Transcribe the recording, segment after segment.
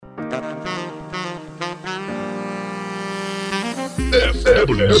FWC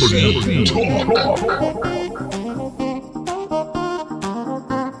Talk.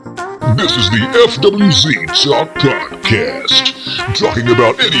 This is the FWC Talk Podcast, talking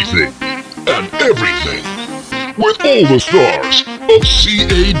about anything and everything with all the stars of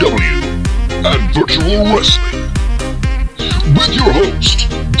CAW and virtual wrestling. With your host,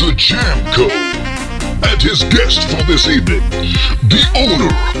 the Jam Code, and his guest for this evening, the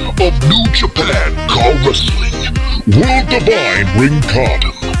owner of New Japan Car Wrestling, World Divine Ring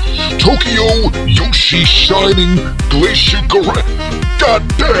Kardon, Tokyo Yoshi Shining Glacier Correct. God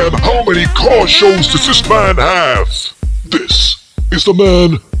damn, how many car shows does this man have? This is the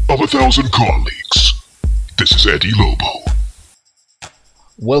man of 1,000 car leaks. This is Eddie Lobo.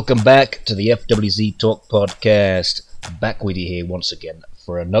 Welcome back to the FWZ Talk Podcast. Back with you here once again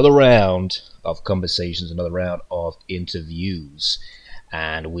for another round of conversations, another round of interviews.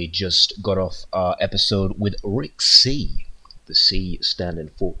 And we just got off our episode with Rick C. The C standing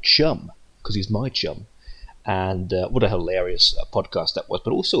for chum, because he's my chum. And what a hilarious podcast that was,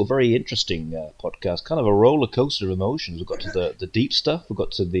 but also a very interesting podcast, kind of a roller coaster of emotions. We got to the deep stuff, we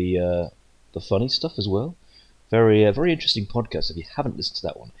got to the funny stuff as well. Very interesting podcast. If you haven't listened to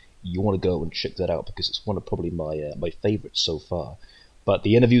that one, you want to go and check that out because it's one of probably my favorites so far. But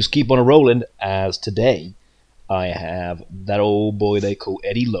the interviews keep on rolling, as today I have that old boy they call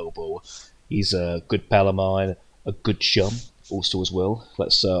Eddie Lobo. He's a good pal of mine, a good chum also as well.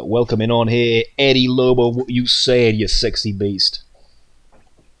 Let's welcome in on here, Eddie Lobo. What you saying, you sexy beast?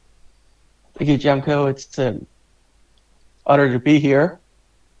 Thank you, Jamco. It's an honor to be here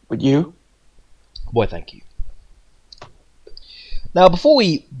with you. Boy, thank you. Now, before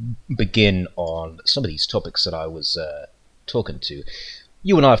we begin on some of these topics that I was talking to,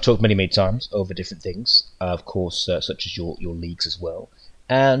 you and I have talked many times over different things, of course, such as your leagues as well.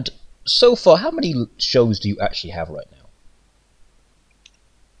 And so far, how many shows do you actually have right now?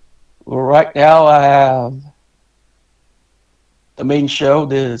 Well, right now I have the main show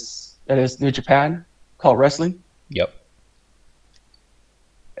that is New Japan called Wrestling. Yep.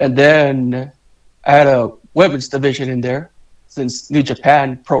 And then I had a women's division in there since New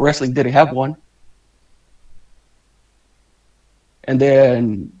Japan Pro Wrestling didn't have one. And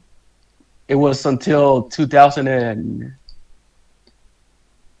then it was until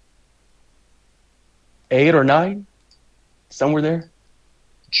 2008 or 9, somewhere there.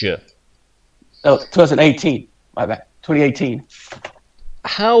 Sure. No, 2018. My bad. 2018.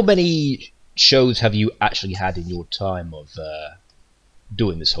 How many shows have you actually had in your time of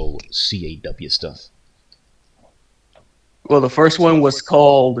doing this whole CAW stuff? Well, the first one was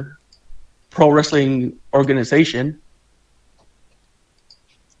called Pro Wrestling Organization,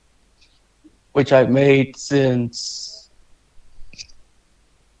 which I've made since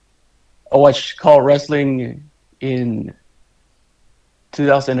I watched Call Wrestling in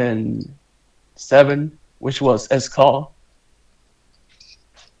 2007, which was S-Call.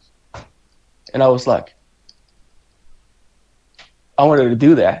 And I was like, I wanted to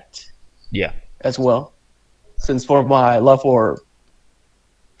do that. Yeah. As well. Since for my love for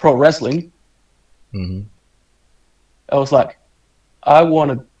pro wrestling, I was like, I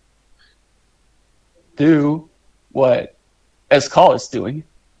want to do what S-Call is doing.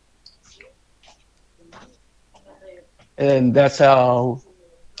 And that's how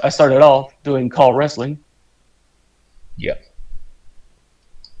I started off doing Call Wrestling. Yeah.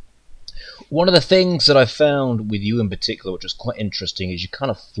 One of the things that I found with you in particular, which was quite interesting, is you kind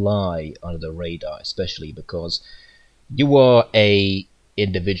of fly under the radar, especially because you are a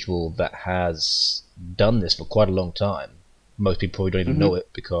individual that has done this for quite a long time. Most people probably don't even know it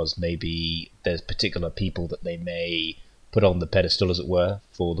because maybe there's particular people that they may put on the pedestal, as it were,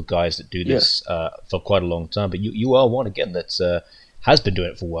 for the guys that do this for quite a long time. But you are one, again, that has been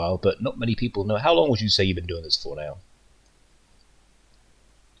doing it for a while, but not many people know. How long would you say you've been doing this for now?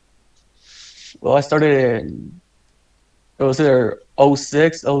 Well, I started in, it was either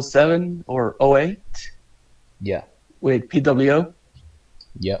 06, 07, or 08. Yeah. With PWO.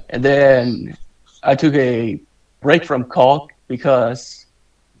 Yeah. And then I took a break from Call because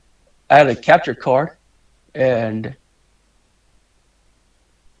I had a capture card, and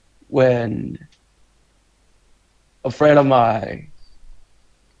when a friend of my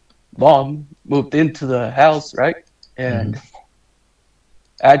mom moved into the house, right? And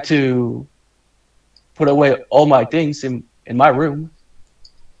I had to put away all my things in my room.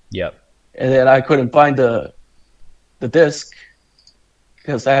 Yep. And then I couldn't find the disc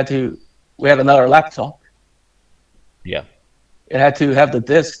because we had another laptop. Yeah. It had to have the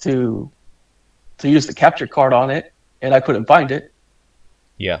disc to use the capture card on it, and I couldn't find it.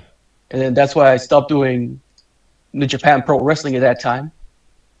 Yeah. And then that's why I stopped doing New Japan Pro Wrestling at that time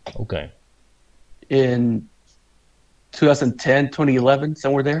Okay. in 2010, 2011,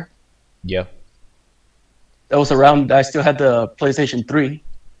 somewhere there. Yeah. That was around, I still had the PlayStation 3.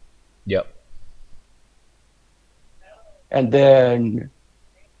 Yep. And then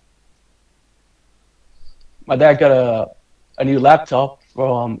my dad got a new laptop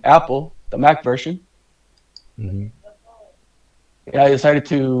from Apple, the Mac version. Mm-hmm. And I decided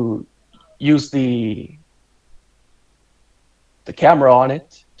to use the camera on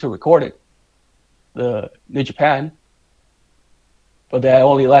it to record it, the New Japan. But that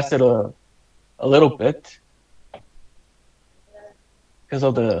only lasted a little bit because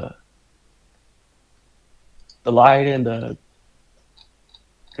of the light and the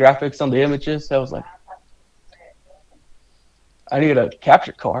graphics on the images. I was like, I needed a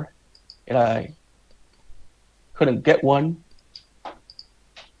capture card, and I couldn't get one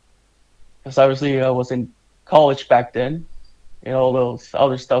because obviously I was in college back then, and all those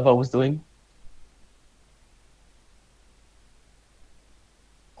other stuff I was doing.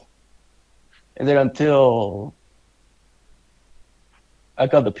 And then until I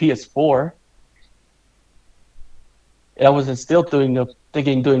got the PS4, and I wasn't still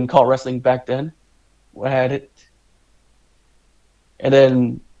doing call wrestling back then when I had it. And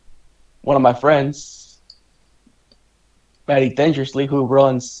then one of my friends, Matty Dangerously, who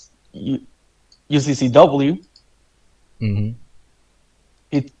runs UCCW, Mm-hmm.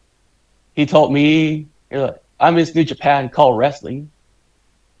 he told me, I miss New Japan call wrestling.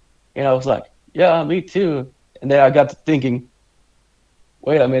 And I was like, yeah, me too. And then I got to thinking,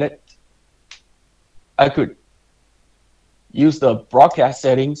 wait a minute, I could use the broadcast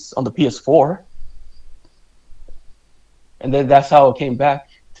settings on the PS4. And then that's how I came back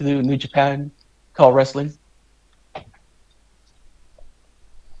to do New Japan call wrestling.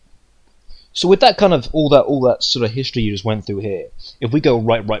 So with that kind of all that sort of history you just went through here, if we go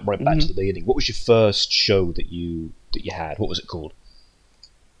right back to the beginning, what was your first show that you had? What was it called?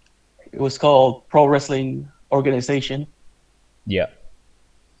 It was called Pro Wrestling Organization. Yeah.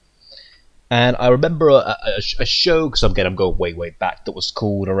 And I remember a show, because I'm going way back, that was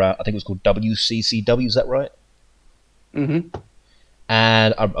called around, I think it was called WCCW, is that right? Mm-hmm.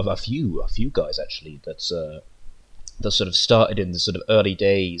 And a few guys actually that sort of started in the sort of early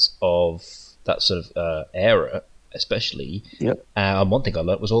days of that sort of era, especially. Yep. One thing I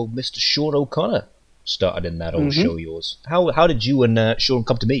learned was old Mr. Sean O'Connor started in that old show of yours. How did you and Sean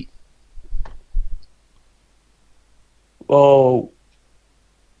come to meet? Well,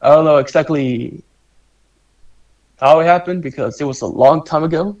 I don't know exactly how it happened because it was a long time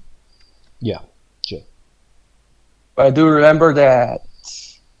ago. Yeah, sure. But I do remember that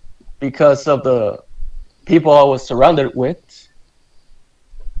because of the people I was surrounded with,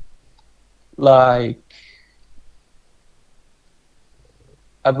 like,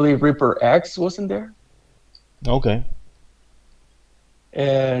 I believe Reaper X wasn't there. Okay.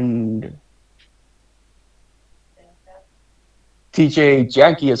 And TJ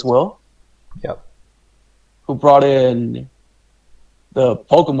Janky as well. Yep. Who brought in the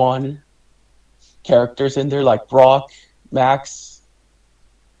Pokemon characters in there, like Brock, Max,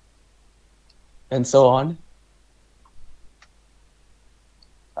 and so on.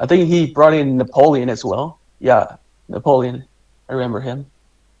 I think he brought in Napoleon as well. Yeah, Napoleon. I remember him.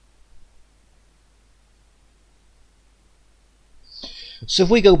 So if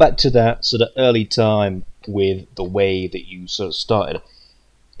we go back to that sort of early time with the way that you sort of started,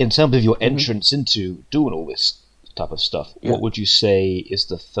 in terms of your entrance into doing all this type of stuff, what would you say is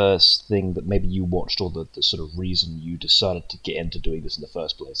the first thing that maybe you watched, or the sort of reason you decided to get into doing this in the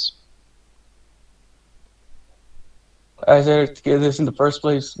first place? I decided to get this in the first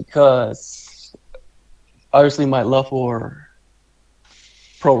place because obviously my love for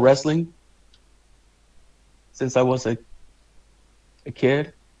pro wrestling since I was a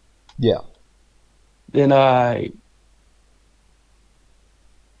kid. Yeah. Then I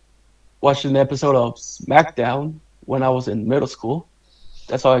watched an episode of SmackDown when I was in middle school.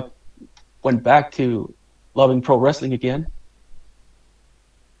 That's how I went back to loving pro wrestling again.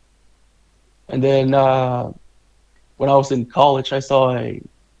 And then when I was in college, I saw a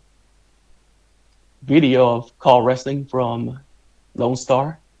video of call wrestling from Lone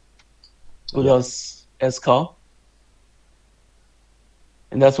Star, who does S-Call.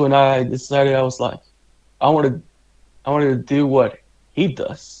 And that's when I decided, I was like, I wanted to do what he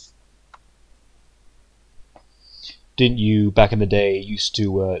does. Didn't you, back in the day, used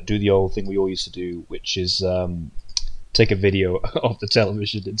to do the old thing we all used to do, which is take a video of the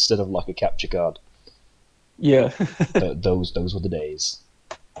television instead of like a capture card? Yeah. Those were the days.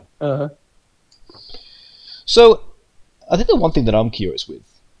 Uh-huh. So, I think the one thing that I'm curious with,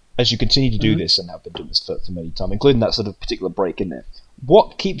 as you continue to do this and have been doing this for many time, including that sort of particular break in there,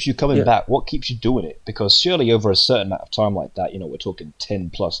 what keeps you coming back? What keeps you doing it? Because surely over a certain amount of time like that, we're talking 10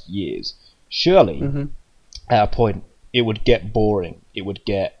 plus years, surely at a point it would get boring, it would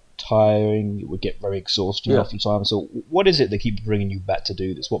get tiring, it would get very exhausting after time. So what is it that keeps bringing you back to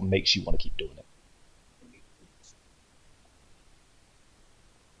do this? What makes you want to keep doing it?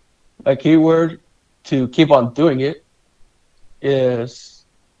 A keyword to keep on doing it is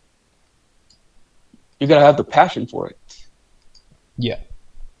you gotta have the passion for it. Yeah.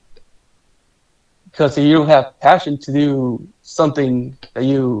 Because if you don't have passion to do something that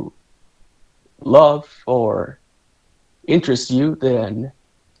you love or interests you, then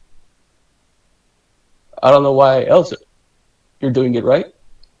I don't know why else you're doing it, right?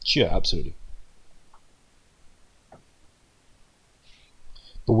 Sure, absolutely.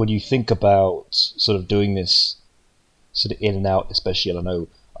 But when you think about sort of doing this sort of in and out, especially, I know,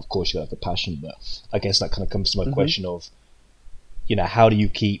 of course, you have the passion, but I guess that kind of comes to my question of, how do you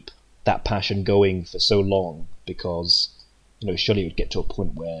keep that passion going for so long? Because, surely it would get to a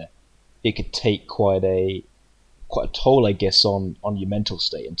point where it could take quite a toll, I guess, on your mental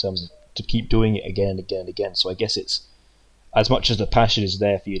state in terms of to keep doing it again and again and again. So I guess it's, as much as the passion is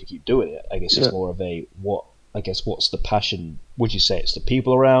there for you to keep doing it, I guess it's more of a, what's the passion? Would you say it's the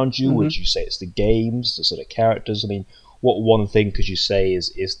people around you? Would you say it's the games, the sort of characters? I mean, what one thing could you say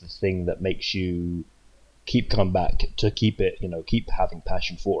is the thing that makes you keep coming back to keep it, keep having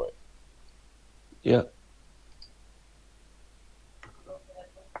passion for it? Yeah.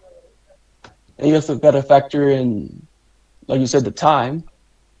 And you also got to factor in, like you said, the time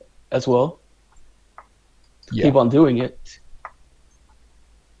as well. Keep on doing it.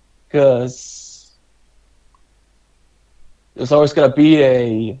 Because there's always got to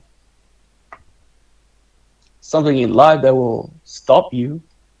be something in life that will stop you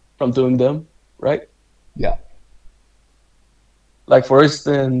from doing them, right? Yeah. Like, for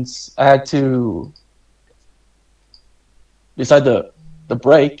instance, I had to, beside the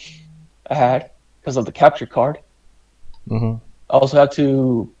break I had because of the capture card, I also had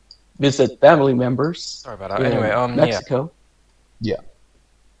to visit family members. Sorry about that. Anyway, Mexico. Yeah.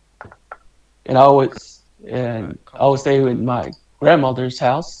 And I always stay in my grandmother's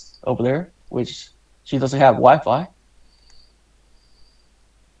house over there, which she doesn't have Wi-Fi.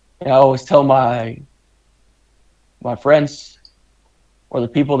 And I always tell my friends or the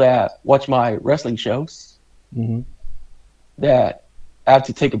people that watch my wrestling shows that I have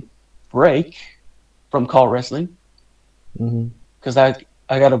to take a break from call wrestling because I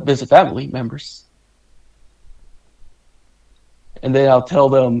got to visit family members. And then I'll tell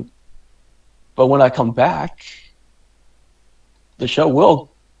them, but when I come back, the show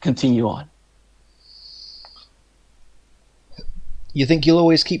will continue on. You think you'll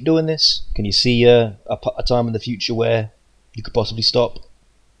always keep doing this? Can you see a time in the future where you could possibly stop?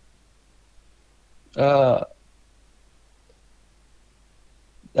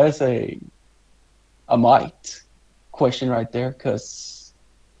 That's a might question right there, because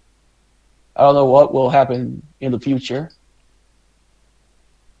I don't know what will happen in the future.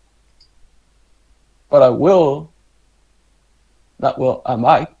 But I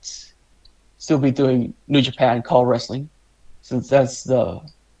might still be doing New Japan Call Wrestling, since that's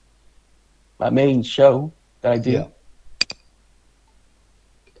my main show that I do. Yeah.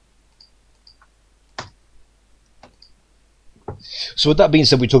 So with that being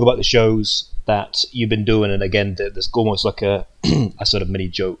said, we talk about the shows that you've been doing, and again, there's almost like a sort of mini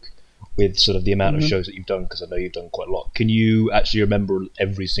joke with sort of the amount of shows that you've done, because I know you've done quite a lot. Can you actually remember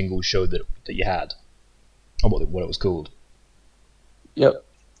every single show that you had, and what it was called? Yep.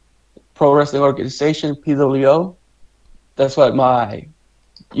 Pro Wrestling Organization, PWO. That's what my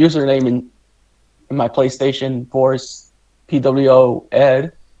username in my PlayStation 4 is, PWO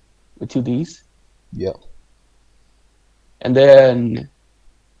Ed with 2 Ds. Yep. And then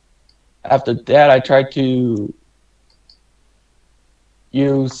after that, I tried to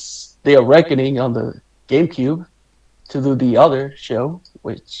use The Awakening on the GameCube to do the other show,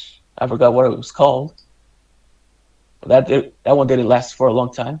 which I forgot what it was called. But that one didn't last for a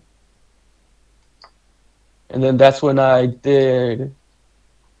long time. And then that's when I did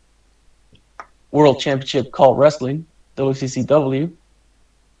World Championship Call Wrestling, WCCW,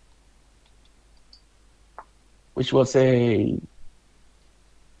 which was I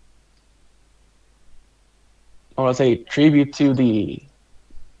want to say tribute to the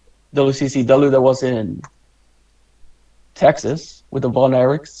WCCW that was in Texas with the Von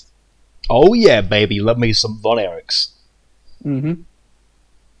Erichs. Oh yeah, baby, love me some Von Erichs. And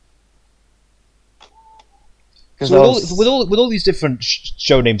 'Cause So I with all these different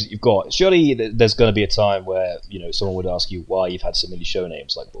show names that you've got, surely there's going to be a time where someone would ask you why you've had so many show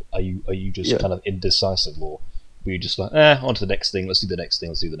names. Like, well, are you just Yeah. kind of indecisive, or were you just like, on to the next thing? Let's do the next thing.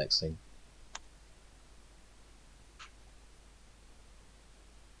 Let's do the next thing.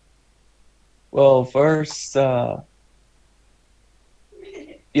 Well, first, the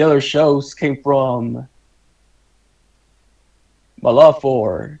other shows came from my love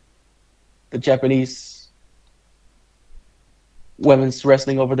for the Japanese women's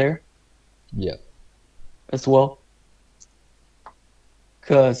wrestling over there Yeah. as well.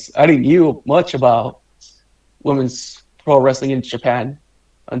 Because I didn't knew much about women's pro wrestling in Japan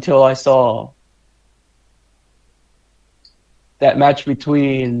until I saw that match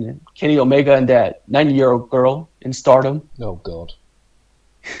between Kenny Omega and that 90-year-old girl in Stardom. Oh God.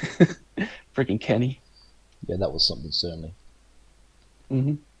 Freaking Kenny. Yeah, that was something certainly.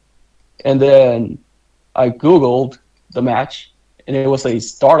 hmm And then I Googled the match, and it was a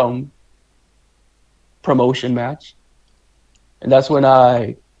Stardom promotion match. And that's when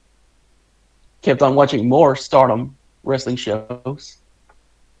I kept on watching more Stardom wrestling shows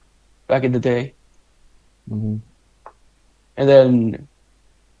back in the day. Mm-hmm. And then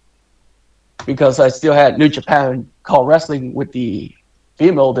because I still had New Japan Call Wrestling with the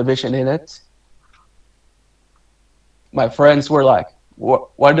female division in it, my friends were like,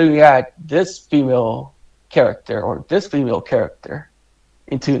 why do you add this female character or this female character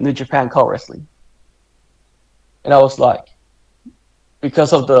into New Japan Call Wrestling? And I was like,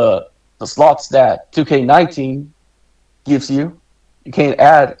 because of the slots that 2K19 gives you, you can't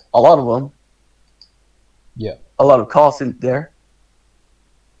add a lot of them. Yeah. A lot of costs in there.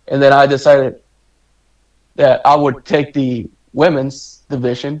 And then I decided that I would take the women's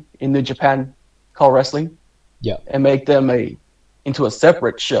division in New Japan Call Wrestling, Yeah. and make them into a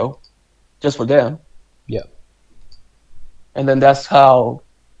separate show just for them. Yeah. And then that's how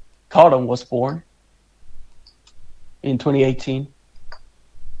Cardom was born in 2018,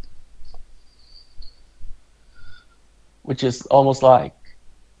 which is almost like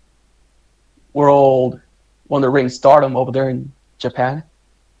World Wonder Ring Stardom over there in Japan.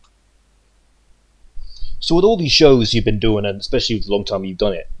 So with all these shows you've been doing, and especially with the long time you've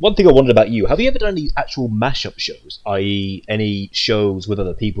done it, one thing I wondered about you, have you ever done any actual mashup shows, i.e. any shows with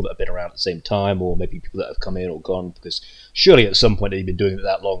other people that have been around at the same time, or maybe people that have come in or gone? Because surely at some point that you've been doing it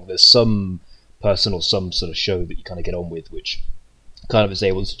that long, there's some person or some sort of show that you kind of get on with, which kind of is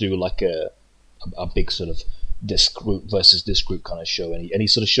able to do like a big sort of this group versus this group kind of show. Any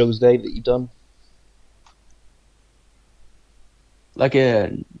sort of shows, Dave, that you've done? Like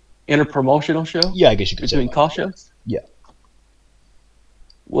an interpromotional show? Yeah, I guess you could Between say call that. shows? Yeah.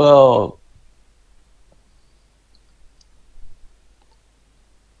 Well,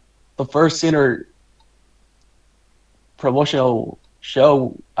 the first promotional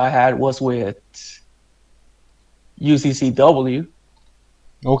show I had was with UCCW,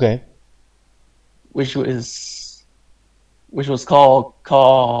 Okay. which was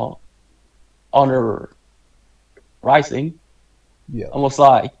called Honor Rising, Yeah. almost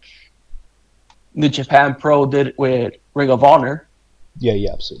like New Japan Pro did it with Ring of Honor. Yeah,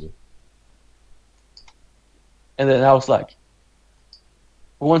 yeah, absolutely. And then I was like,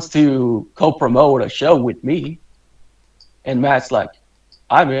 who wants to co-promote a show with me? And Matt's like,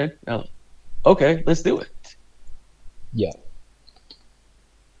 I'm in. And I was like, okay, let's do it. Yeah.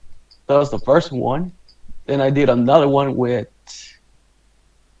 That was the first one. Then I did another one with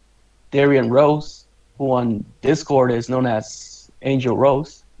Darian Rose, who on Discord is known as Angel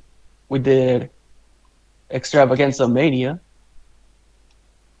Rose. We did Extravaganza Mania,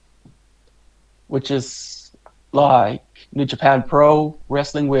 which is like New Japan Pro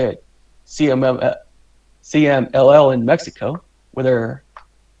wrestling with CMLL in Mexico with their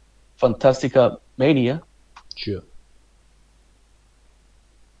Fantastica Mania. Sure.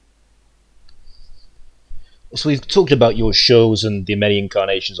 So we've talked about your shows and the many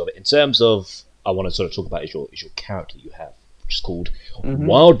incarnations of it. In terms of, I want to sort of talk about is your character that you have, which is called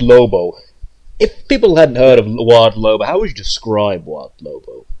Wild Lobo. If people hadn't heard of Wild Lobo, how would you describe Wild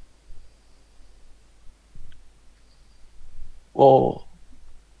Lobo? Well,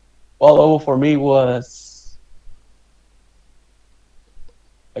 Wild Lobo for me was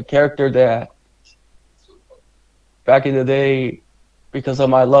a character that back in the day, because of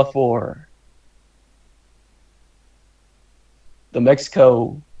my love for the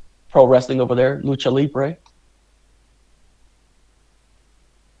Mexico pro wrestling over there, Lucha Libre,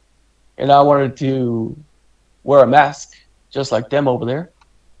 and I wanted to wear a mask just like them over there.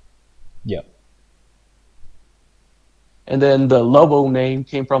 Yeah. And then the Lobo name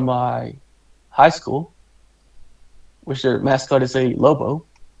came from my high school, which their mascot is a Lobo.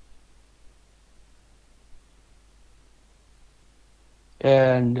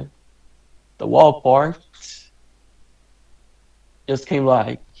 And the wall part just came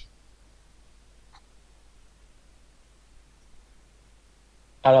like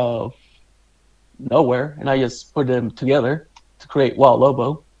out of nowhere, and I just put them together to create Wild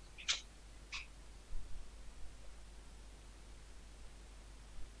Lobo.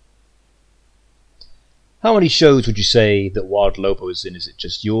 How many shows would you say that Wild Lobo is in? Is it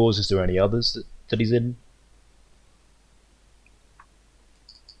just yours? Is there any others that he's in?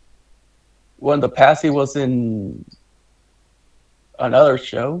 Well, in the past, he was in another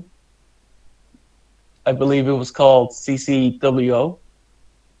show. I believe it was called CCWO.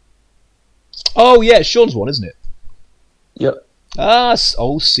 Oh yeah, it's Sean's one, isn't it? Yep.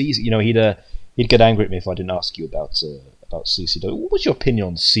 CC. You know, he'd get angry at me if I didn't ask you about CCW. What was your opinion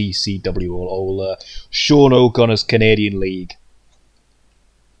on CCW or old Sean O'Connor's Canadian League?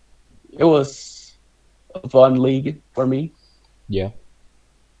 It was a fun league for me. Yeah.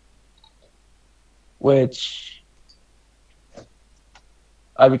 Which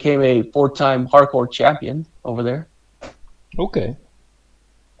I became a 4-time hardcore champion over there. Okay.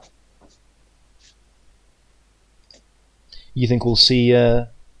 You think we'll see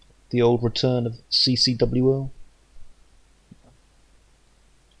the old return of CCWO?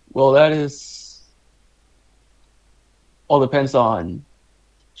 Well, that is all depends on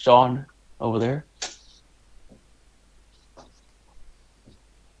Sean over there.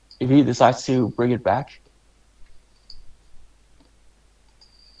 If he decides to bring it back.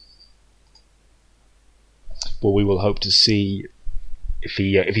 Well, we will hope to see if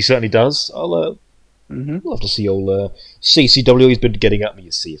he certainly does. We'll have to see old CCW. He's been getting at me,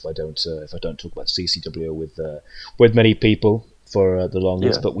 you see, if I don't talk about CCW with many people for the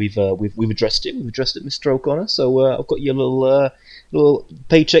longest. Yeah. But we've addressed it. We've addressed it, Mr. O'Connor. So I've got your little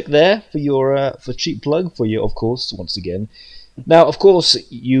paycheck there for your for cheap plug for you, of course. Once again, now of course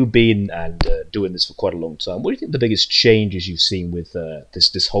you've been and doing this for quite a long time. What do you think the biggest changes you've seen with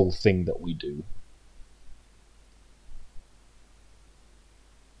this whole thing that we do?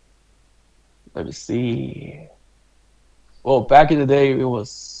 Let me see. Well, back in the day, it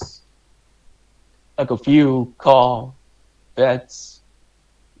was like a few call bets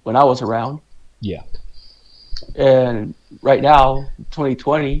when I was around. Yeah. And right now,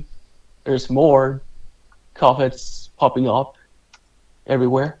 2020, there's more call bets popping up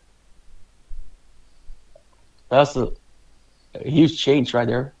everywhere. That's a huge change right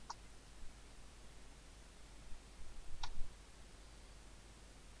there.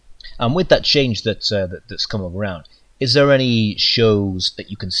 And with that change that's come around, is there any shows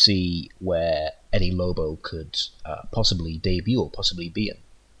that you can see where Eddie Lobo could possibly debut or possibly be in?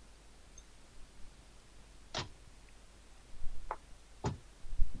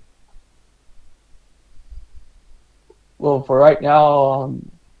 Well, for right now,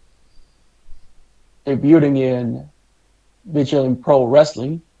 debuting in Vigilant Pro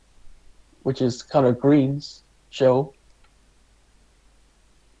Wrestling, which is Connor Green's show.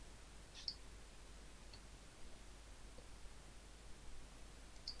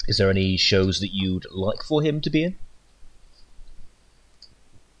 Is there any shows that you'd like for him to be in?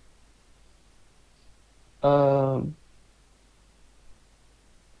 I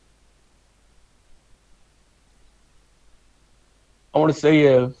want to say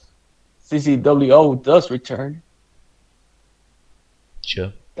if CCWO does return.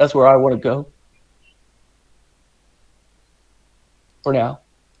 Sure. That's where I want to go. For now.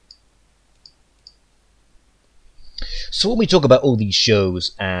 So when we talk about all these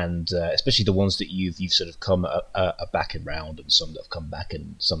shows, and especially the ones that you've sort of come back around, and some that have come back,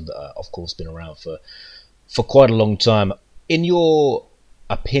 and some that are, of course, been around for quite a long time, in your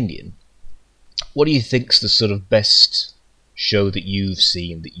opinion, what do you think's the sort of best show that you've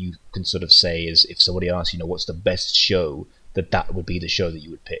seen that you can sort of say is, if somebody asks, what's the best show, that would be the show that you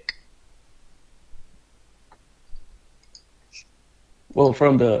would pick? Well,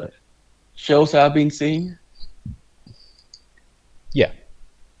 from the shows I've been seeing. Yeah.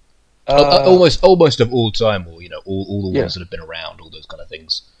 Almost of all time, or all the ones that have been around, all those kind of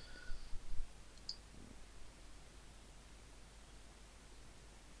things.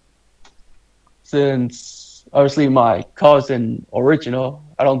 Since obviously my cousin original,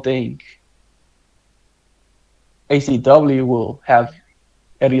 I don't think ACW will have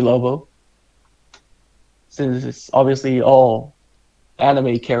Eddie Lobo, since it's obviously all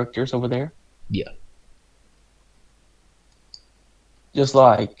anime characters over there. Yeah. Just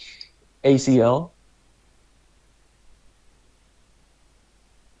like ACL.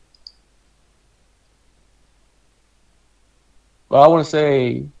 But I want to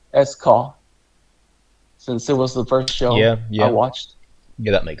say S-Call, since it was the first show Yeah. I watched.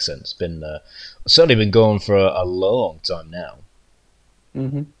 Yeah, that makes sense. Been certainly been going for a long time now.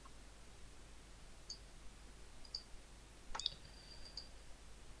 Mm-hmm.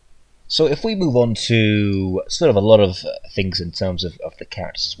 So if we move on to sort of a lot of things in terms of the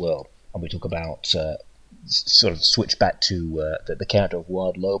characters as well, and we talk about sort of switch back to the character of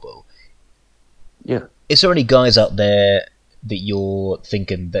Wild Lobo. Yeah. Is there any guys out there that you're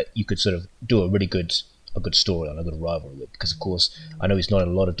thinking that you could sort of do a good story on, a good rivalry with? Because of course, I know he's not in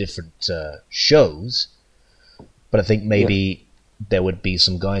a lot of different shows, but I think maybe there would be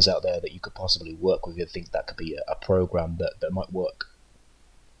some guys out there that you could possibly work with. You think that could be a program that might work.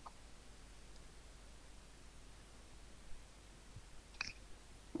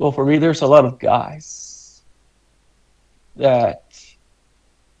 Well, for me, there's a lot of guys that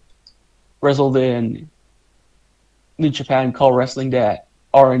wrestled in New Japan Call Wrestling that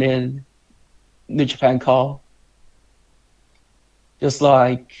aren't in New Japan Call. Just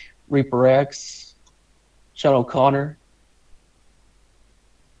like Reaper X, Sean O'Connor,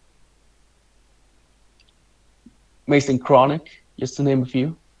 Mason Chronic, just to name a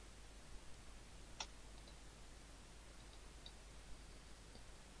few.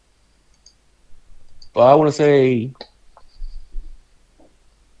 But I want to say,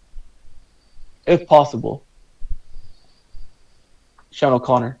 if possible, Sean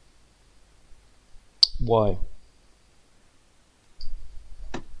O'Connor. Why?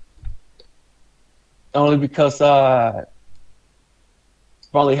 Only because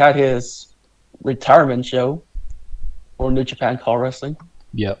probably had his retirement show for New Japan Call Wrestling.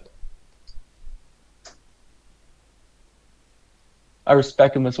 Yep. I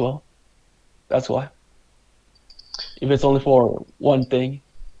respect him as well. That's why. If it's only for one thing,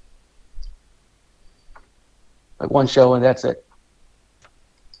 like one show, and that's it.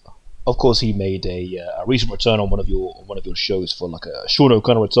 Of course, he made a recent return on one of your shows for like a Sean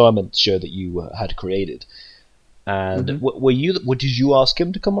O'Connor retirement show that you had created. And did you ask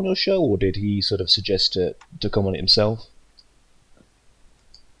him to come on your show, or did he sort of suggest to come on it himself?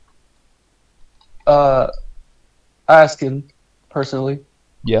 I asked him personally.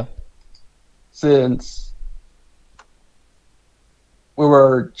 Yeah. Since we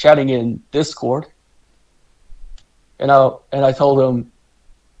were chatting in Discord, and I told him,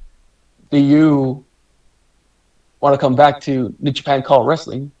 do you want to come back to New Japan Call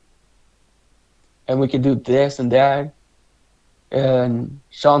Wrestling? And we can do this and that. And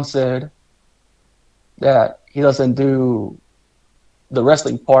Sean said that he doesn't do the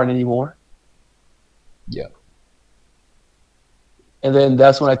wrestling part anymore. Yeah. And then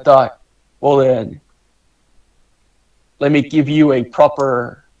that's when I thought, well then, let me give you a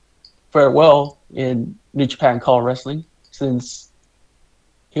proper farewell in New Japan Call Wrestling, since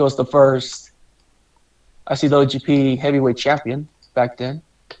he was the first ICWGP heavyweight champion back then.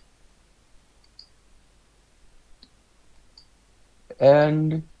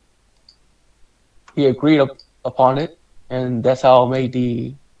 And he agreed upon it, and that's how I made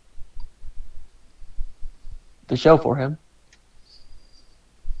the show for him.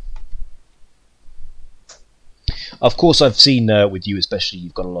 Of course, I've seen with you especially,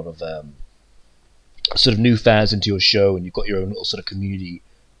 you've got a lot of sort of new fans into your show, and you've got your own little sort of community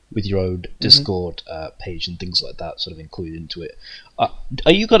with your own Discord page and things like that sort of included into it.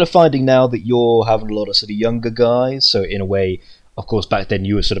 Are you kind of finding now that you're having a lot of sort of younger guys? So in a way, of course, back then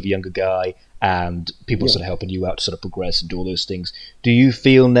you were sort of a younger guy, and people sort of helping you out to sort of progress and do all those things. Do you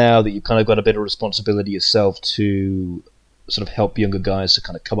feel now that you've kind of got a bit of responsibility yourself to sort of help younger guys to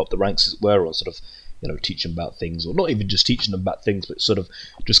kind of come up the ranks, as it were, or sort of, you know, teach them about things, or not even just teaching them about things, but sort of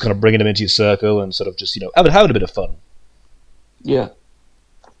just kind of bringing them into your circle and sort of just, you know, having a bit of fun? Yeah.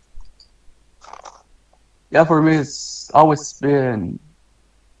 Yeah, for me, it's always been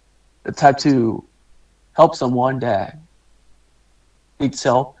the type to help someone that needs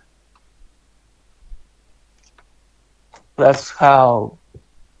help. That's how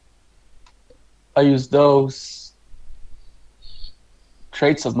I use those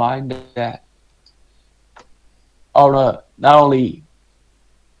traits of mine that I want to not only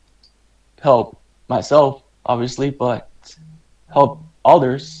help myself, obviously, but help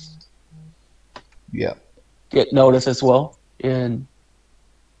others Yeah. get noticed as well in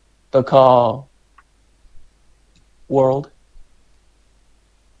the call world.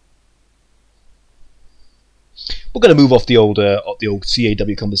 We're going to move off the old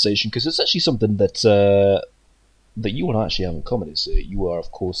CAW conversation, because it's actually something that that you and I actually have in common. Is you are,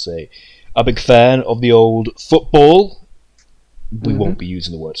 of course, a big fan of the old football. We won't be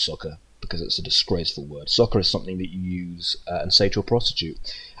using the word soccer, because it's a disgraceful word. Soccer is something that you use and say to a prostitute.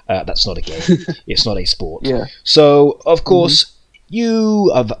 That's not a game. It's not a sport. Yeah. So, of course,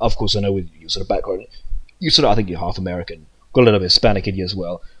 of course, I know with your sort of background, I think you're half American, got a little bit of Hispanic in you as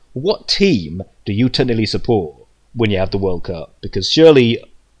well. What team do you technically support when you have the World Cup? Because surely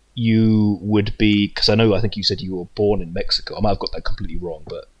you would be, because I think you said you were born in Mexico. I might have got that completely wrong,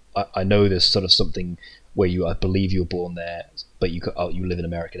 but I know there's sort of something where I believe you were born there, but you live in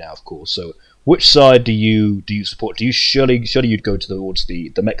America now, of course. So which side do you support? Do you surely you'd go towards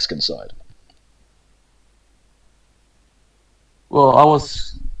the Mexican side? Well, I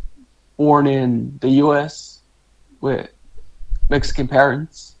was born in the U.S. with Mexican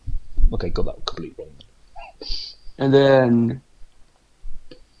parents. Okay, got that completely wrong. And then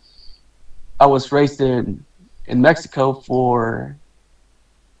I was raised in Mexico for,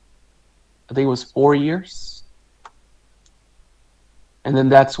 I think it was 4 years. And then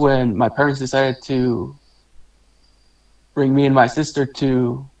that's when my parents decided to bring me and my sister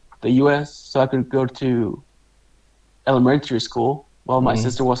to the U.S. so I could go to elementary school while my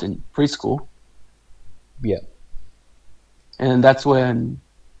sister was in preschool. Yeah. And that's when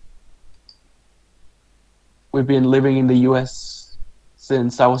we've been living in the U.S.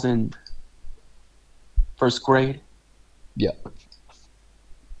 since I was in first grade. Yeah.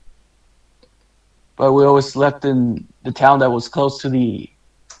 But we always left in the town that was close to the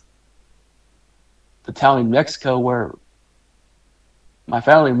town in Mexico where my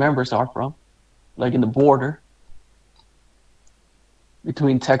family members are from, like in the border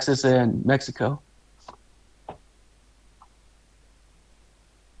between Texas and Mexico.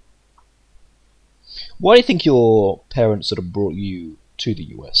 Why do you think your parents sort of brought you to the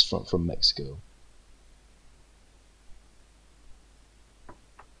US from Mexico?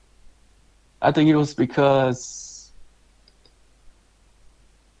 I think it was because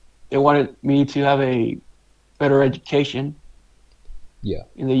they wanted me to have a better education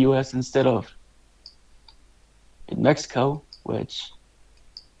in the U.S. instead of in Mexico, which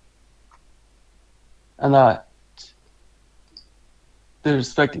I'm not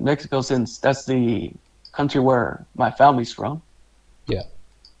disrespecting Mexico since that's the country where my family's from. Yeah.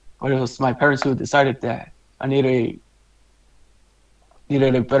 But it was my parents who decided that I needed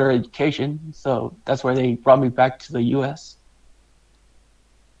a better education, so that's why they brought me back to the U.S.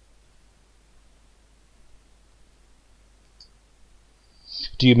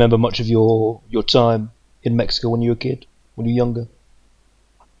 Do you remember much of your time in Mexico when you were a kid, when you were younger?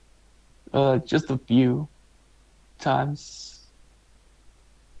 Just a few times.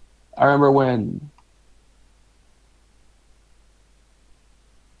 I remember when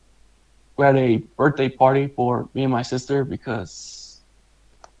we had a birthday party for me and my sister because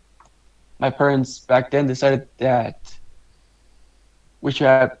my parents back then decided that we should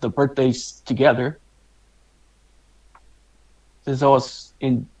have the birthdays together. Since I was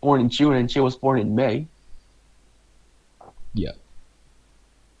born in June and she was born in May. Yeah.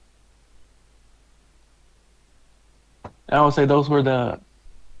 And I would say those were the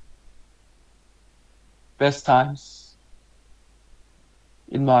best times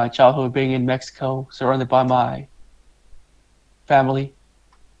in my childhood, being in Mexico, surrounded by my family.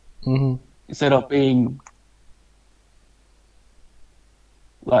 Mm-hmm. Instead of being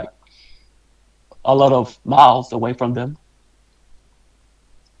like a lot of miles away from them.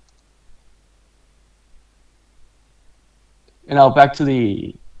 And now back to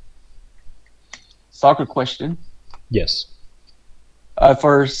the soccer question. Yes. I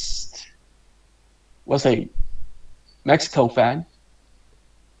first was a Mexico fan.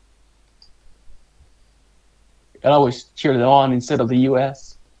 And I always cheered it on instead of the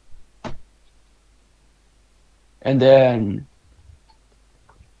US. And then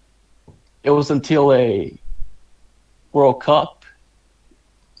it was until a World Cup.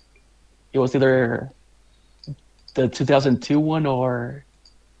 It was either the 2002 one or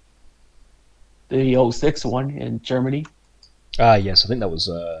the 06 one in Germany. Ah, yes, I think that was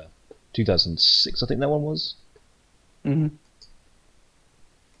 2006, I think that one was. Mm-hmm.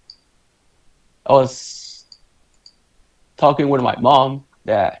 I was talking with my mom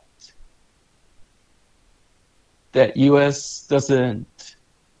that U.S. doesn't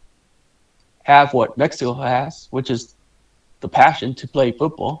have what Mexico has, which is the passion to play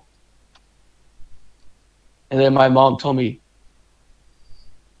football. And then my mom told me,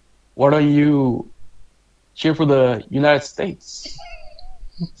 why don't you cheer for the United States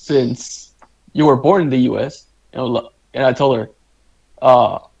since you were born in the U.S.? And I told her,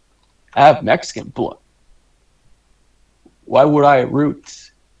 I have Mexican blood. Why would I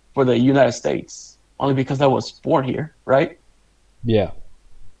root for the United States? Only because I was born here, right? Yeah.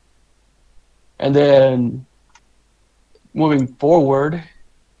 And then moving forward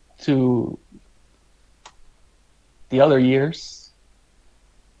to the other years,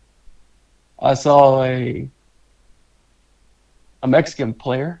 I saw a Mexican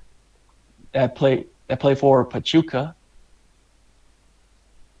player that played for Pachuca.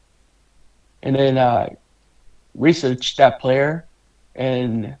 And then I researched that player,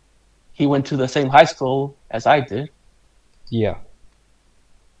 and he went to the same high school as I did. Yeah.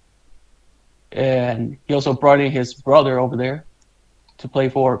 And he also brought in his brother over there to play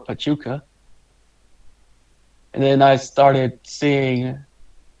for Pachuca. And then I started seeing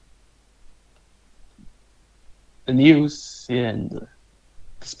the news in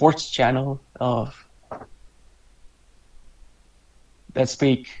the sports channel that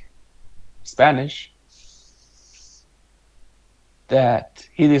speak Spanish that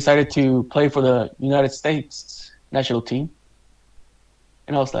he decided to play for the United States national team.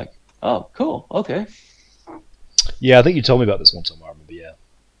 And I was like, oh, cool, okay. Yeah, I think you told me about this one time, I remember, yeah.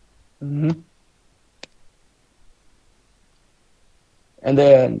 Mm-hmm. And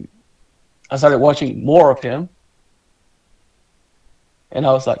then I started watching more of him. And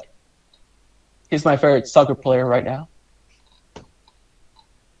I was like, he's my favorite soccer player right now.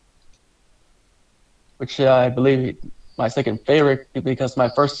 Which I believe my second favorite, because my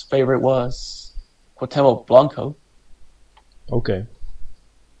first favorite was Cuauhtemoc Blanco. Okay.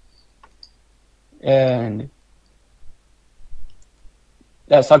 And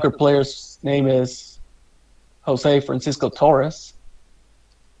that soccer player's name is Jose Francisco Torres.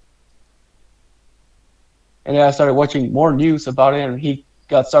 And then I started watching more news about it, and he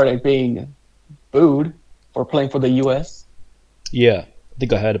started being booed for playing for the U.S. Yeah, I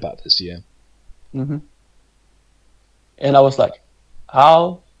think I heard about this, yeah. Mm-hmm. And I was like,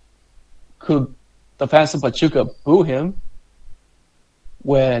 how could the fans of Pachuca boo him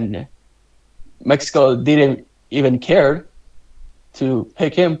when Mexico didn't even care to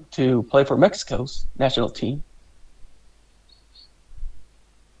pick him to play for Mexico's national team?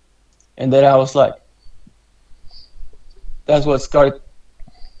 And then I was like, that is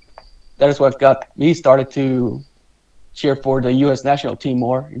what got me started to cheer for the U.S. national team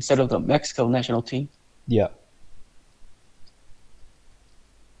more instead of the Mexico national team. Yeah.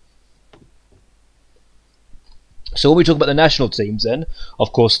 So when we talk about the national teams, then,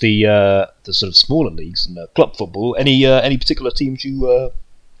 of course, the sort of smaller leagues and club football. Any particular teams you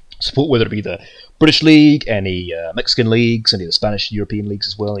support, whether it be the British League, any Mexican leagues, any of the Spanish and European leagues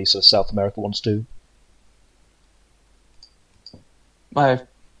as well, any sort of South America ones too? My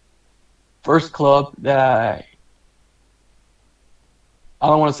first club that I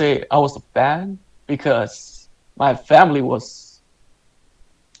don't want to say I was a fan, because my family was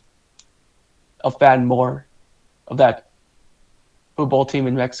a fan more of that football team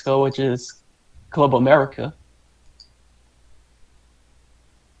in Mexico, which is Club America.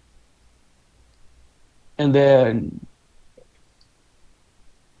 And then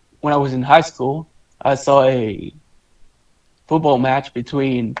when I was in high school, I saw a football match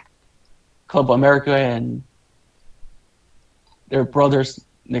between Club America and their brothers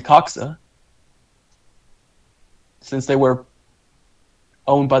Necaxa, since they were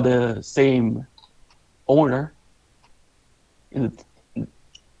owned by the same owner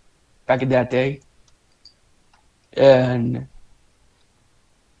back in that day. And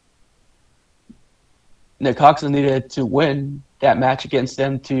Necaxa needed to win that match against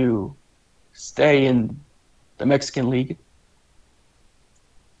them to stay in the Mexican League.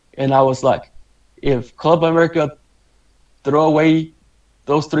 And I was like, if Club America throw away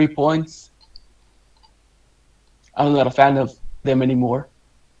those 3 points, I'm not a fan of them anymore.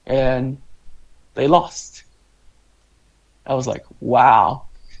 And they lost. I was like, wow.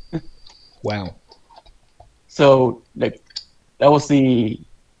 Wow. So there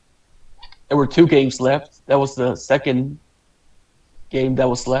were 2 games left. That was the second game that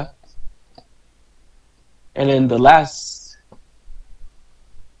was left. And in the last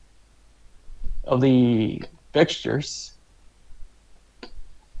of the fixtures,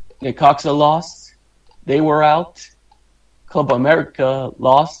 Necaxa lost. They were out. Club America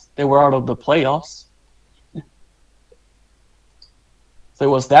lost. They were out of the playoffs. So it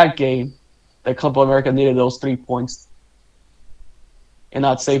was that game that Club America needed those 3 points and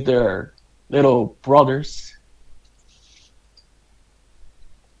not save their little brothers.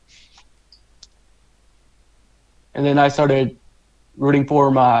 And then I started rooting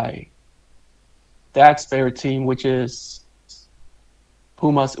for my dad's favorite team, which is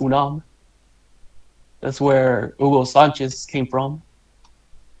Pumas UNAM. That's where Hugo Sanchez came from.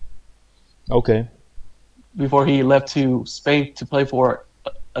 Okay. Before he left to Spain to play for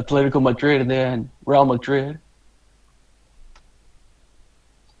Atletico Madrid and then Real Madrid.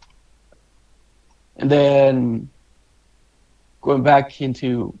 And then going back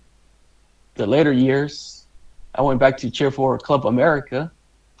into the later years, I went back to cheer for Club America.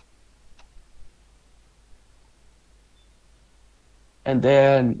 And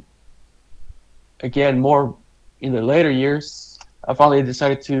then again, more in the later years, I finally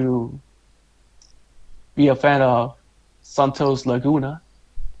decided to be a fan of Santos Laguna,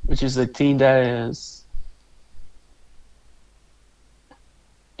 which is a team that is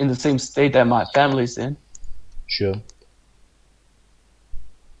in the same state that my family's in. Sure.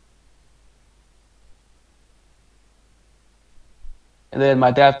 And then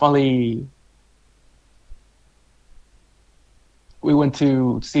my dad finally, we went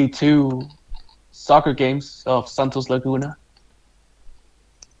to see 2 soccer games of Santos Laguna.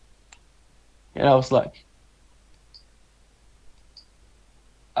 And I was like,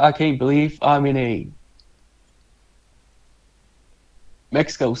 I can't believe I'm in a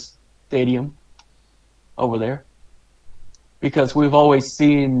Mexico stadium over there. Because we've always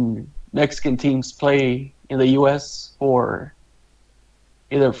seen Mexican teams play in the U.S. for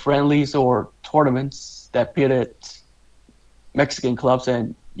either friendlies or tournaments that pitted Mexican clubs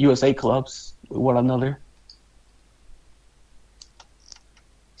and USA clubs with one another.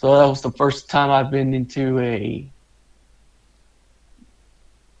 So that was the first time I've been into a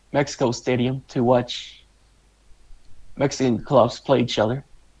Mexico stadium to watch Mexican clubs play each other.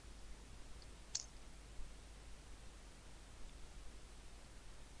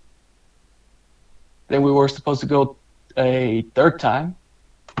 Then we were supposed to go a third time,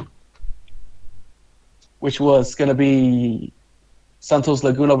 which was going to be Santos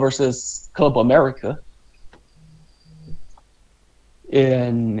Laguna versus Club America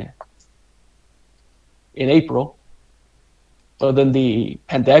in April. But then the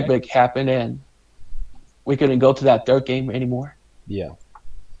pandemic happened and we couldn't go to that third game anymore. Yeah.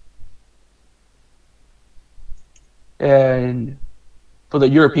 And for the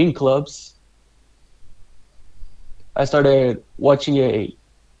European clubs, I started watching a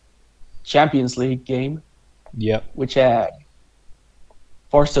Champions League game, Yep. which had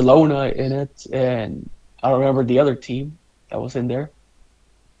Barcelona in it, and I don't remember the other team that was in there.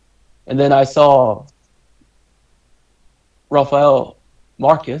 And then I saw Rafa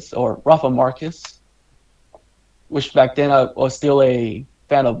Marquez, which back then I was still a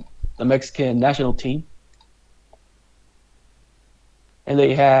fan of the Mexican national team. And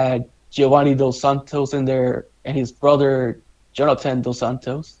they had Giovanni Dos Santos in there and his brother Jonathan Dos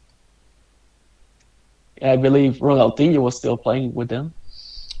Santos. And I believe Ronaldinho was still playing with them.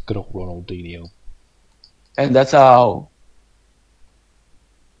 Good old Ronaldinho. And that's how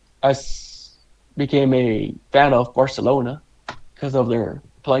I became a fan of Barcelona because of their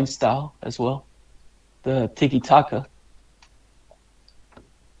playing style as well, the tiki-taka.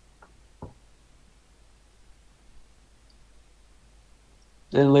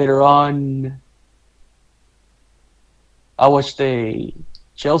 Then later on, I watched a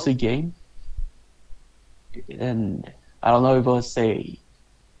Chelsea game, and I don't know if it was a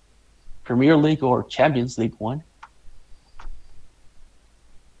Premier League or Champions League one.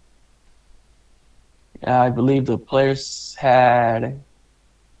 I believe the players had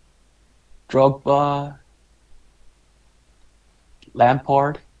Drogba,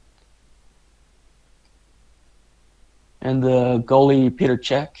 Lampard, and the goalie Peter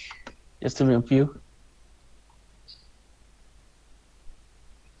Cech, just to name a few.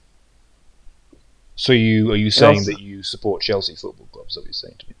 So are you saying that you support Chelsea Football Club? Is that what you're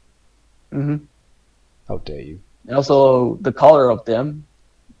saying to me? Mm-hmm. How dare you? And also the color of them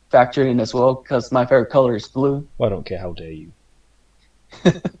factored in as well, because my favorite color is blue. Well, I don't care. How dare you?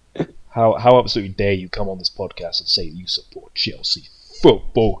 How absolutely dare you come on this podcast and say you support Chelsea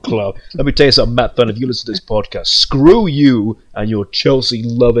Football Club? Let me tell you something, Matt Fun. If you listen to this podcast, screw you and your Chelsea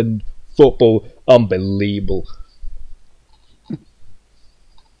loving football. Unbelievable.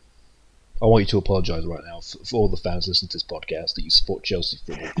 I want you to apologise right now for all the fans listening to this podcast that you support Chelsea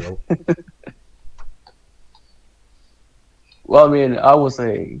Football Club. Well, I mean, I was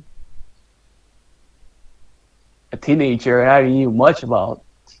a teenager and I didn't know much about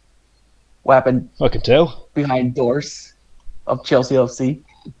what happened I can tell. behind doors of Chelsea FC.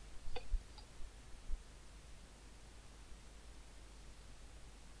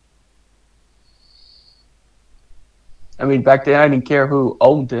 I mean, back then I didn't care who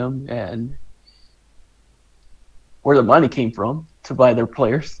owned them and where the money came from to buy their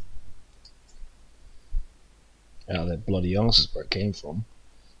players. Out of that bloody youngsters is where it came from.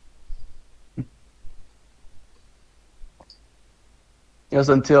 It was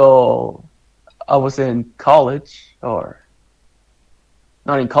until I was in college, or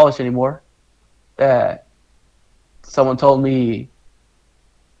not in college anymore, that someone told me,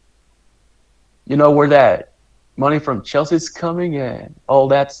 you know, where that money from Chelsea's coming and all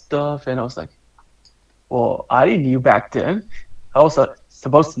that stuff. And I was like, well, I didn't knew back then. I was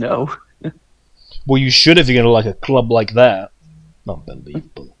supposed to know. Well, you should if you're going to like a club like that.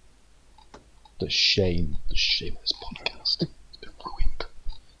 Unbelievable. The shame of this podcast. It's been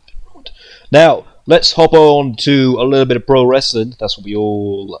ruined. Now, let's hop on to a little bit of pro wrestling. That's what we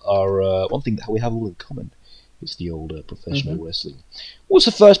all are. One thing that we have all in common is the old professional wrestling. What was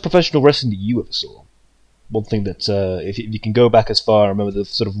the first professional wrestling that you ever saw? One thing that, if you can go back as far, remember the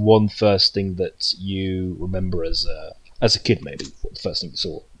sort of one first thing that you remember as a kid, maybe what the first thing you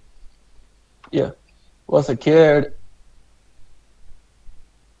saw. Yeah. Well, as a kid,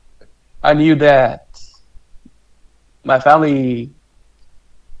 I knew that my family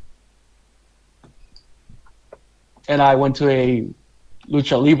and I went to a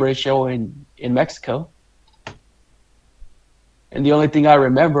Lucha Libre show in Mexico. And the only thing I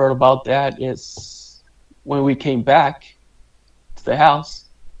remember about that is when we came back to the house,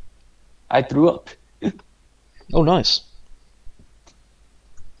 I threw up. Oh, nice.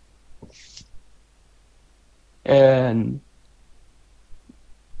 And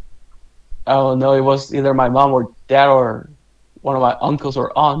I don't know, it was either my mom or dad or one of my uncles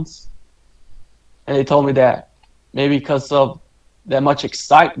or aunts. And they told me that maybe because of that much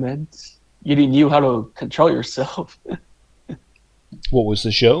excitement, you didn't know how to control yourself. What was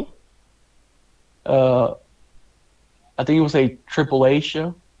the show? I think it was a AAA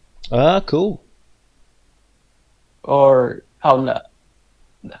show, Ah, cool. or how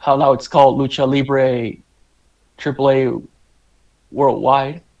now it's called Lucha Libre AAA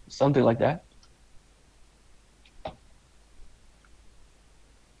Worldwide, something like that.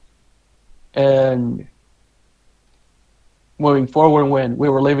 And moving forward, when we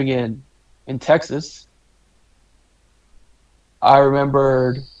were living in Texas, I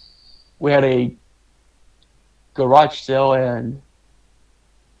remembered we had a garage sale and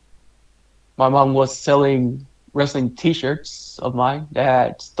my mom was selling wrestling t-shirts of mine that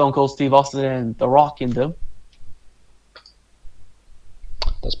had Stone Cold Steve Austin and The Rock in them.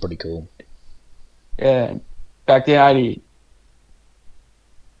 That's pretty cool. And back then I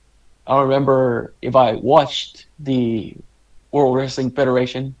don't remember if I watched the World Wrestling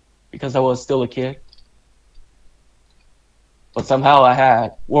Federation because I was still a kid. But somehow I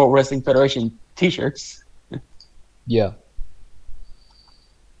had World Wrestling Federation t-shirts. Yeah.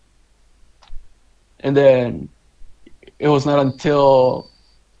 And then it was not until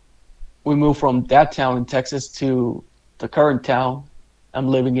we moved from that town in Texas to the current town I'm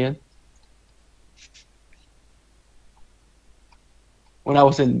living in. When I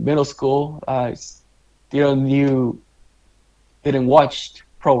was in middle school, I didn't watch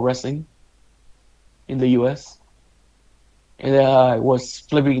pro wrestling in the US. And then I was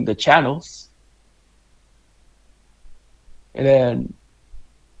flipping the channels. And then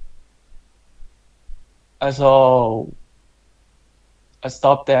I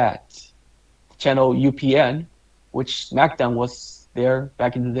stopped at channel UPN, which SmackDown was there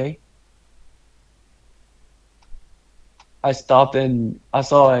back in the day. I stopped and I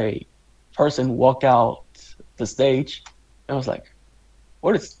saw a person walk out the stage. And I was like,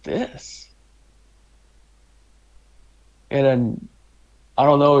 what is this? And then I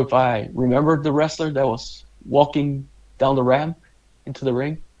don't know if I remembered the wrestler that was walking down the ramp into the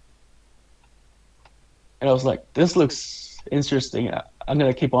ring. And I was like, this looks interesting. I'm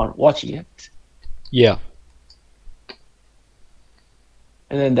going to keep on watching it. Yeah.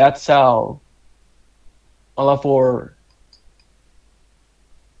 And then that's how my love for,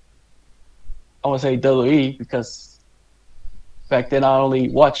 I want to say WWE, because back then I only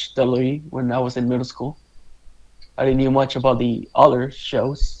watched WWE when I was in middle school. I didn't know much about the other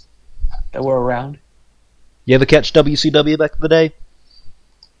shows that were around. You ever catch WCW back in the day?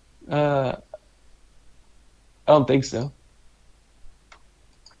 I don't think so.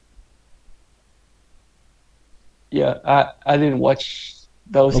 Yeah, I didn't watch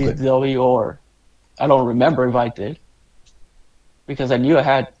WCW, or I don't remember if I did, because I knew I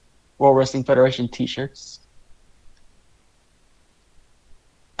had World Wrestling Federation t-shirts.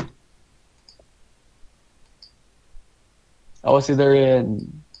 I was either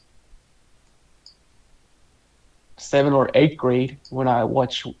in 7th or 8th grade when I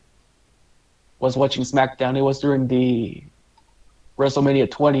was watching SmackDown. It was during the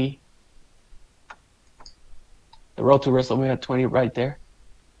WrestleMania 20, the road to WrestleMania 20 right there.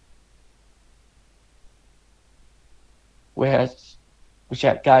 which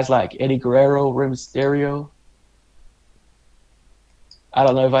had guys like Eddie Guerrero, Rey Mysterio. I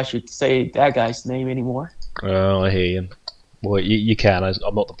don't know if I should say that guy's name anymore. Oh, I hear you. Well, you can.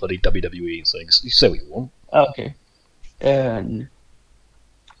 I'm not the bloody WWE, so you say what you want. Okay. And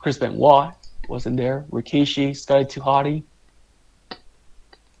Chris Benoit was in there. Rikishi, Scotty 2 Hotty.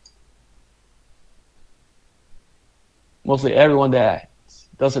 Mostly everyone that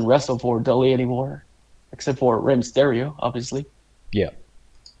doesn't wrestle for WWE anymore, except for Rey Mysterio, obviously, Yeah.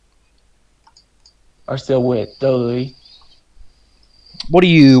 are still with WWE. What do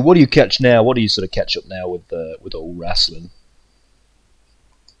you catch now? What do you sort of catch up now with all wrestling?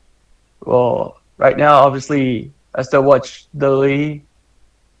 Well, right now, obviously, I still watch WWE.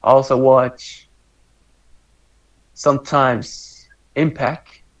 I also watch sometimes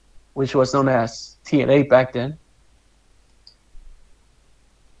Impact, which was known as TNA back then.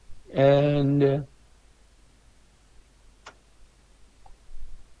 And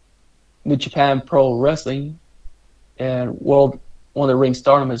New Japan Pro Wrestling and World Wonder Ring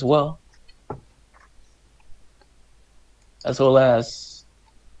Stardom as well as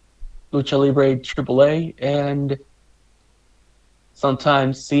Lucha Libre AAA and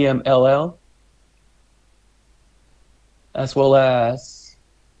sometimes CMLL, as well as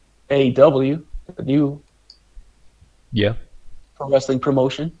AEW, the new Yeah. pro wrestling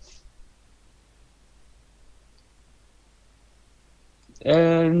promotion.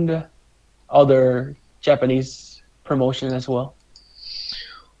 And other Japanese promotion as well.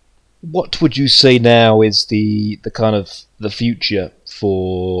 What would you say now is the kind of the future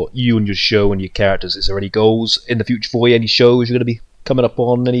for you and your show and your characters? Is there any goals in the future for you? Any shows you're going to be coming up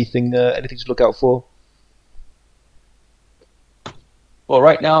on? Anything to look out for? Well,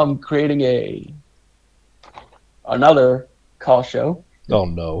 right now I'm creating another call show. Oh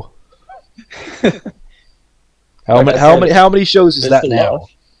no! How many shows is that now?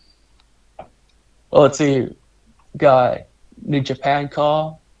 Well, let's see. Got New Japan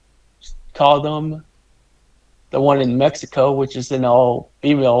call them. The one in Mexico, which is an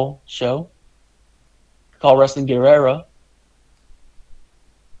all-female show, called Wrestling Guerrera.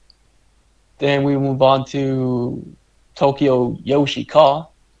 Then we move on to Tokyo Yoshi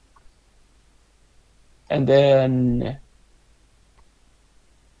Call. And then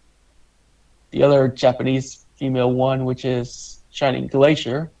the other Japanese female one, which is Shining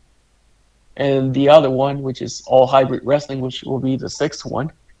Glacier. And the other one, which is All Hybrid Wrestling, which will be the 6th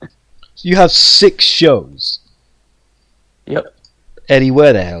one. So you have 6 shows. Yep. Eddie,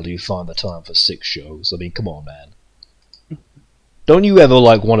 where the hell do you find the time for 6 shows? I mean, come on, man. Don't you ever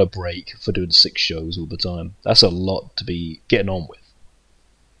want a break for doing 6 shows all the time? That's a lot to be getting on with.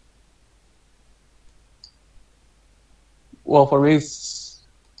 Well, for me, it's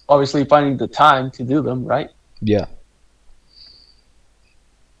obviously finding the time to do them, right? Yeah.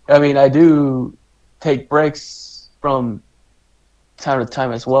 I mean, I do take breaks from time to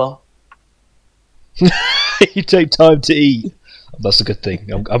time as well. You take time to eat. That's a good thing.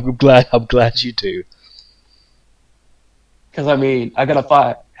 I'm glad you do. Because I mean, I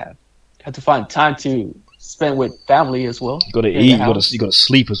gotta have to find time to spend with family as well. You got to eat. You got to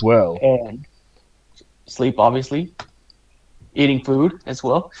sleep as well. And sleep, obviously. Eating food as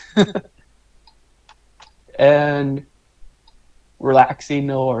well. And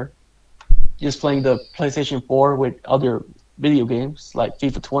relaxing or just playing the PlayStation 4 with other video games like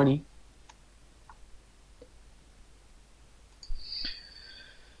FIFA 20.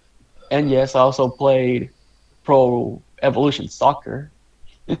 And yes, I also played Pro Evolution Soccer.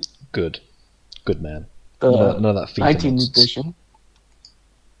 Good man. The None of that FIFA 19th nonsense. edition.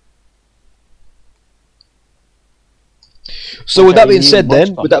 So with Which I that being knew said, much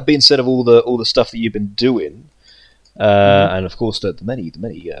then, from. with that being said, of all the stuff that you've been doing, and of course the many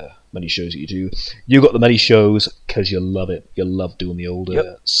shows that you do, you got the many shows because you love it. You love doing the old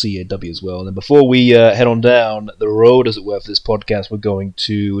CAW as well. And then before we head on down the road, as it were, for this podcast, we're going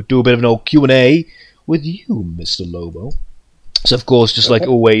to do a bit of an old Q&A with you, Mr. Lobo. So of course, just like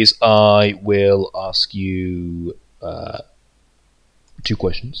always, I will ask you 2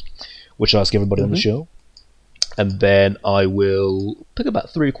 questions, which I'll ask everybody on the show. And then I will pick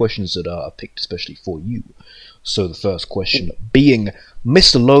about 3 questions that are picked especially for you. So the first question being,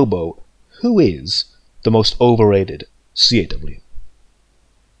 Mr. Lobo, who is the most overrated CAW?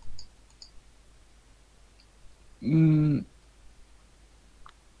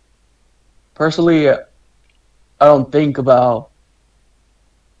 Personally, I don't think about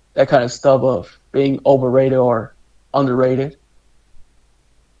that kind of stuff of being overrated or underrated.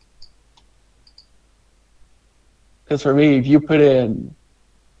 Because for me, if you put in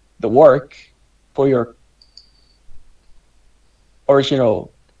the work for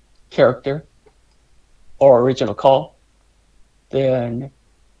original character or original call, then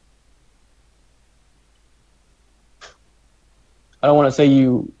I don't want to say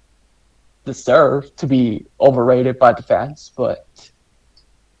you deserve to be overrated by the fans, but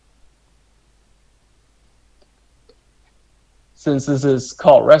since this is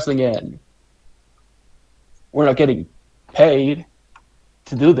called wrestling and we're not getting paid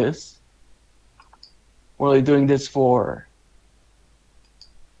to do this, we're only doing this for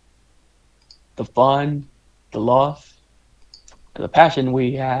the fun, the love, and the passion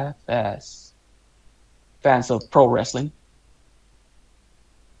we have as fans of pro wrestling.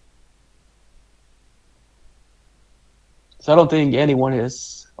 So I don't think anyone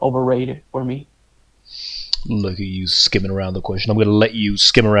is overrated for me. Look at you skimming around the question. I'm going to let you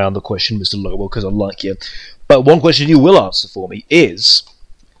skim around the question, Mr. Lobo, because I like you. But one question you will answer for me is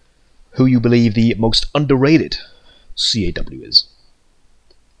who you believe the most underrated CAW is.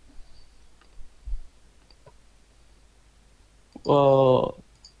 Well,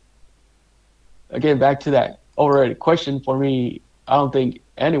 again, back to that overrated question, for me, I don't think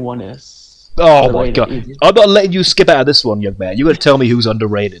anyone is. Oh my god. Either. I'm not letting you skip out of this one, young man. You're going to tell me who's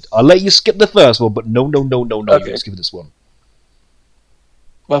underrated. I'll let you skip the first one, but no. Okay. You're going to skip this one.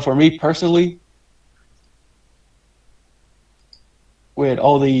 But for me personally, with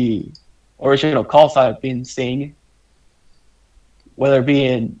all the original calls I've been seeing, whether it be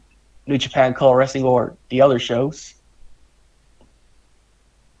in New Japan Color Wrestling or the other shows,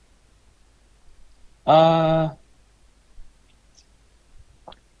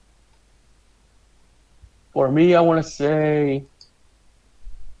 for me, I want to say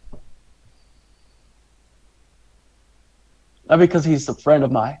not because he's a friend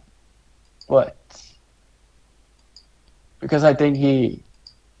of mine, but because I think he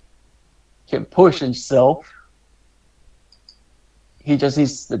can push himself. He just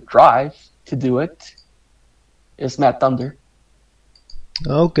needs the drive to do it. It's Matt Thunder.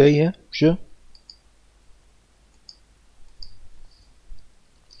 Okay, yeah, sure.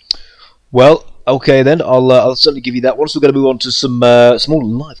 Well, okay then, I'll certainly give you that one. So we're going to move on to some more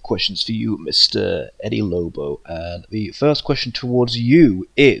live questions for you, Mr. Eddie Lobo. And the first question towards you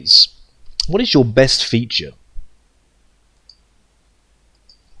is, what is your best feature?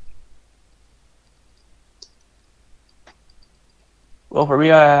 Well, for me,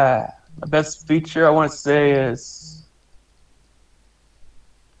 the best feature I want to say is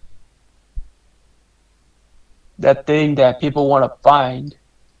that thing that people want to find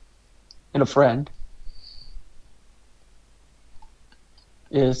in a friend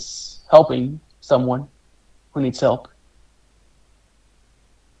is helping someone who needs help.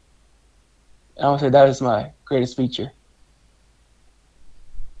 And I would say that is my greatest feature.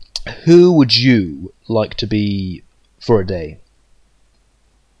 Who would you like to be for a day?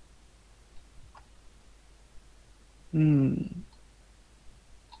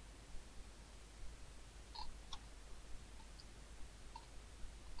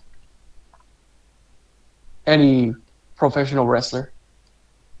 Any professional wrestler.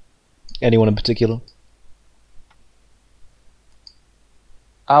 Anyone in particular?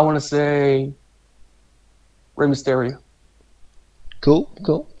 I want to say Rey Mysterio.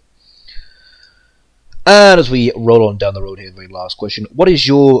 Cool. And as we roll on down the road here, the very last question. What is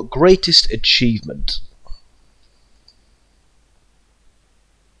your greatest achievement?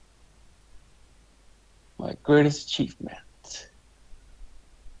 My greatest achievement.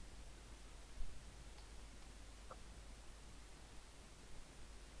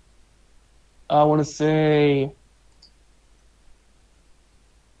 I want to say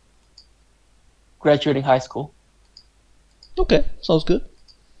graduating high school. Okay, sounds good.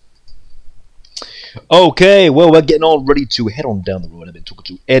 Okay, well, we're getting all ready to head on down the road. I've been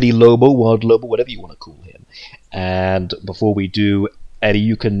talking to Eddie Lobo, Wild Lobo, whatever you want to call him. And before we do, Eddie,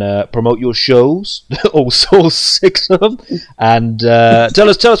 you can promote your shows, all 6 of them, and tell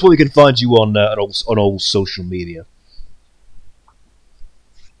us where we can find you on all social media.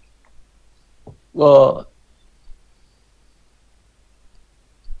 Well,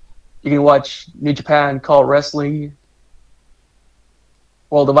 you can watch New Japan Color Wrestling,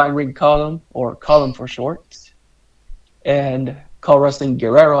 World Divine Ring Column, or Column for short, and Color Wrestling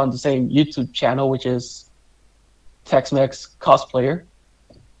Guerrero on the same YouTube channel, which is Tex-Mex Cosplayer,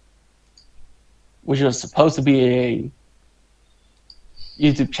 which was supposed to be a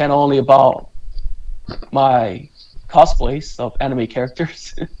YouTube channel only about my cosplays of anime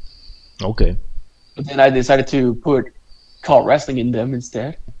characters. Okay. But then I decided to put Color Wrestling in them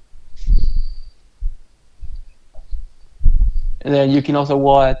instead. And then you can also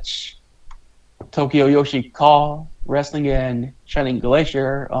watch Tokyo Yoshi Call Wrestling and Shining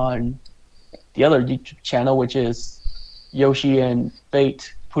Glacier on the other YouTube channel, which is Yoshi and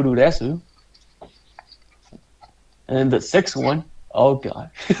Fate Pururesu. And then the sixth one, oh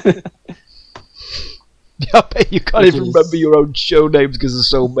god. I bet you can't even remember your own show names because there's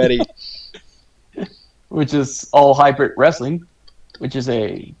so many. Which is All Hybrid Wrestling, which is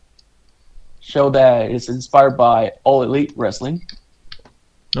a show that is inspired by All Elite Wrestling.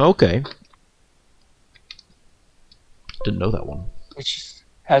 Okay. Didn't know that one. Which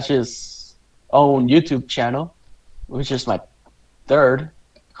has his own YouTube channel, which is my third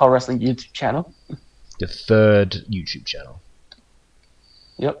Call Wrestling YouTube channel. The third YouTube channel.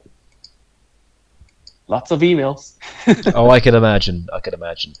 Yep. Lots of emails. Oh, I can imagine.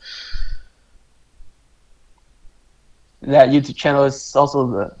 That YouTube channel is also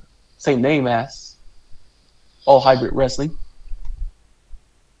the same name as All Hybrid Wrestling.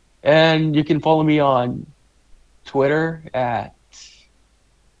 And you can follow me on Twitter at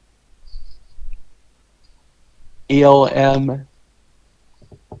ELMC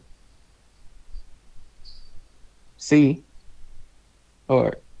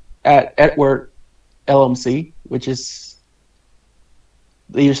or at Edward LMC, which is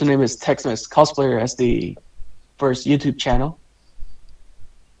the username is Tex-Mex Cosplayer as the first YouTube channel.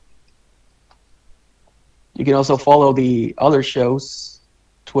 You can also follow the other shows'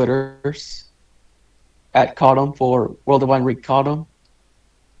 Twitters at Cottom for World Divine Ring Cottom,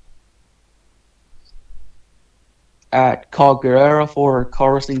 at Call Guerrera for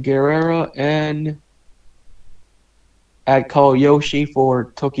Call Wrestling Guerrera, and at Call Yoshi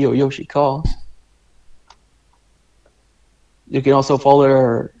for Tokyo Yoshi Call. You can also follow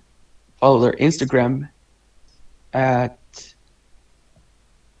their Instagram at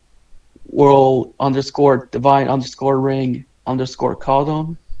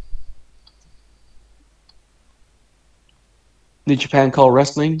World_Divine_Ring_Cottom. New Japan Call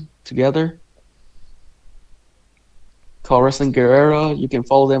Wrestling together. Call Wrestling Guerrera. You can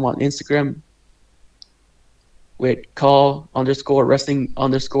follow them on Instagram with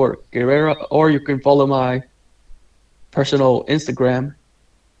Call_Wrestling_Guerrera, or you can follow my personal Instagram,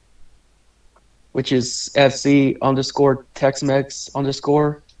 which is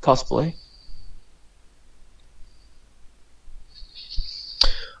FC_Tex-Mex_cosplay.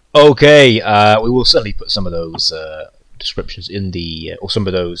 Okay, we will certainly put some of those descriptions in the, or some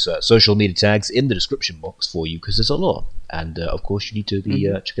of those social media tags in the description box for you, because there's a lot, and of course you need to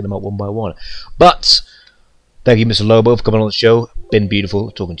be checking them out one by one. But thank you, Mr. Lobo, for coming on the show. Been beautiful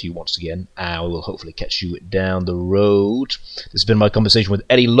talking to you once again, and we will hopefully catch you down the road. This has been my conversation with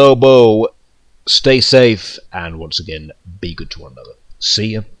Eddie Lobo. Stay safe, and once again, be good to one another.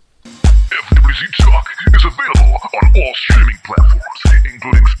 See ya. FWC Talk is available on all streaming platforms,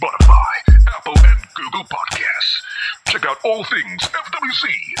 including Spotify, Apple, and Google Podcasts. Check out all things FWC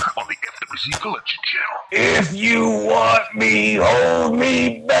on the FWC Collection channel. If you want me, hold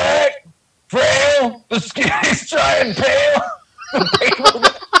me back. Frail, the skin is dry and pale.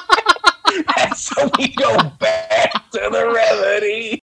 That's how we go back.